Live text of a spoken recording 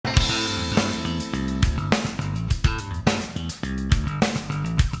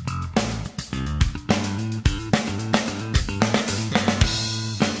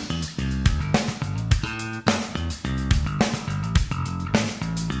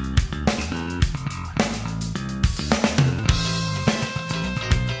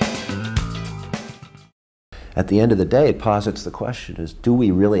At the end of the day, it posits the question is, do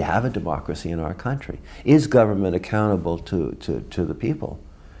we really have a democracy in our country? Is government accountable to the people?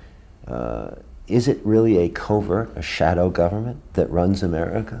 Is it really a covert, a shadow government that runs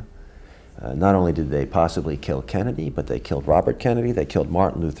America? Not only did they possibly kill Kennedy, but they killed Robert Kennedy, they killed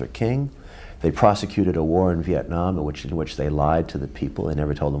Martin Luther King, they prosecuted a war in Vietnam in which they lied to the people and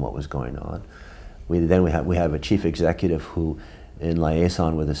never told them what was going on. We have a chief executive who, in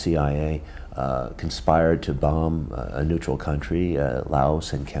liaison with the CIA, conspired to bomb a neutral country,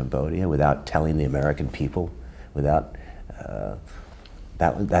 Laos and Cambodia, without telling the American people,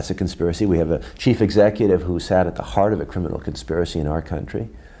 that's a conspiracy. We have a chief executive who sat at the heart of a criminal conspiracy in our country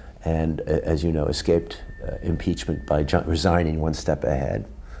and, as you know, escaped impeachment by resigning one step ahead.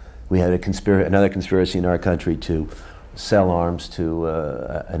 We had another conspiracy in our country to sell arms to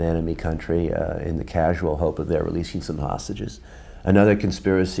an enemy country in the casual hope of their releasing some hostages. Another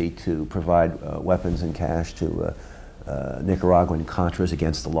conspiracy to provide weapons and cash to Nicaraguan Contras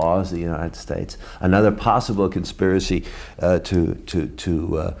against the laws of the United States. Another possible conspiracy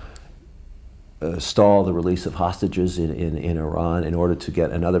to stall the release of hostages in Iran in order to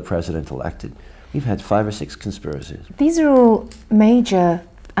get another president elected. We've had 5 or 6 conspiracies. These are all major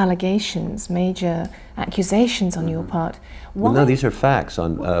allegations, major accusations on your part. Well, no, these are facts.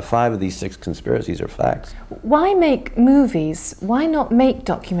 On 5 of these 6 conspiracies are facts. Why make movies? Why not make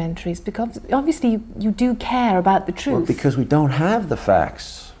documentaries? Because obviously you do care about the truth. Well, because we don't have the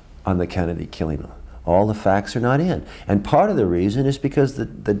facts on the Kennedy killing. All the facts are not in. And part of the reason is because the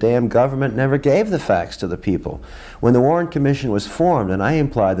damn government never gave the facts to the people. When the Warren Commission was formed, and I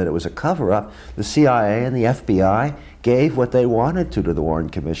implied that it was a cover-up, the CIA and the FBI gave what they wanted to the Warren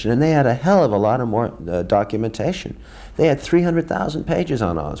Commission, and they had a hell of a lot of more documentation. They had 300,000 pages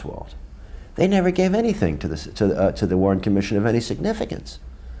on Oswald. They never gave anything to the Warren Commission of any significance.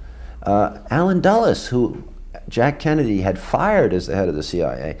 Allen Dulles, who Jack Kennedy had fired as the head of the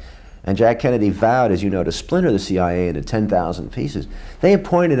CIA, and Jack Kennedy vowed, as you know, to splinter the CIA into 10,000 pieces. They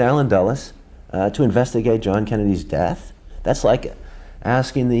appointed Allen Dulles to investigate John Kennedy's death. That's like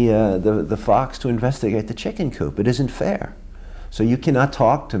asking the fox to investigate the chicken coop. It isn't fair. So you cannot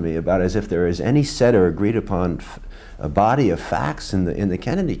talk to me about as if there is any set or agreed upon a body of facts in the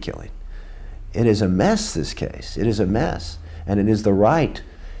Kennedy killing. It is a mess, this case. It is a mess. And it is the right,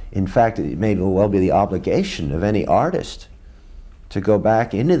 in fact, it may well be the obligation of any artist to go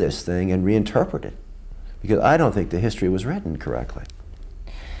back into this thing and reinterpret it. Because I don't think the history was written correctly.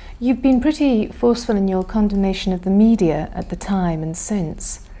 You've been pretty forceful in your condemnation of the media at the time and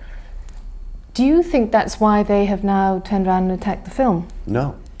since. Do you think that's why they have now turned around and attacked the film?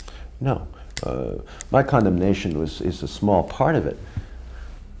 No, no. My condemnation is a small part of it.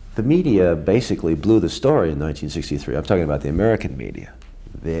 The media basically blew the story in 1963. I'm talking about the American media.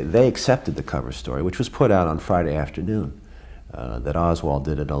 They accepted the cover story, which was put out on Friday afternoon, that Oswald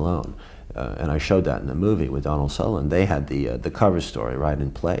did it alone. And I showed that in the movie with Donald Sutherland. They had the cover story right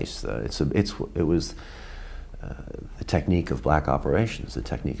in place. It was the technique of black operations, the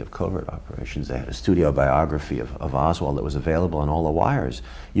technique of covert operations. They had a studio biography of Oswald that was available on all the wires.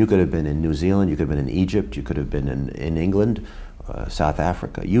 You could have been in New Zealand, you could have been in Egypt, you could have been in England, South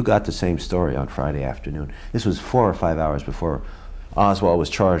Africa. You got the same story on Friday afternoon. This was 4 or 5 hours before Oswald was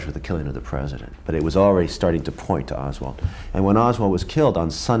charged with the killing of the president, but it was already starting to point to Oswald. And when Oswald was killed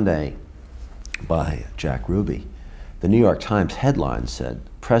on Sunday by Jack Ruby, the New York Times headline said,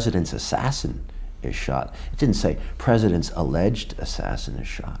 "President's assassin is shot." It didn't say, "President's alleged assassin is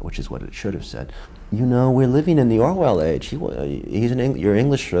shot," which is what it should have said. You know, we're living in the Orwell age. Your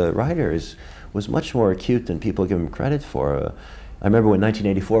English writer was much more acute than people give him credit for. I remember when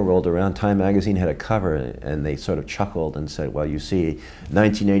 1984 rolled around, Time magazine had a cover and they sort of chuckled and said, well, you see,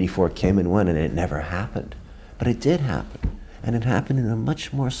 1984 came and went and it never happened. But it did happen. And it happened in a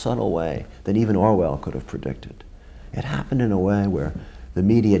much more subtle way than even Orwell could have predicted. It happened in a way where the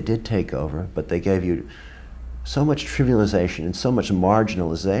media did take over, but they gave you so much trivialization and so much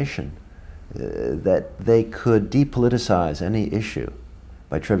marginalization that they could depoliticize any issue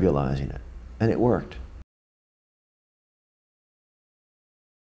by trivializing it. And it worked.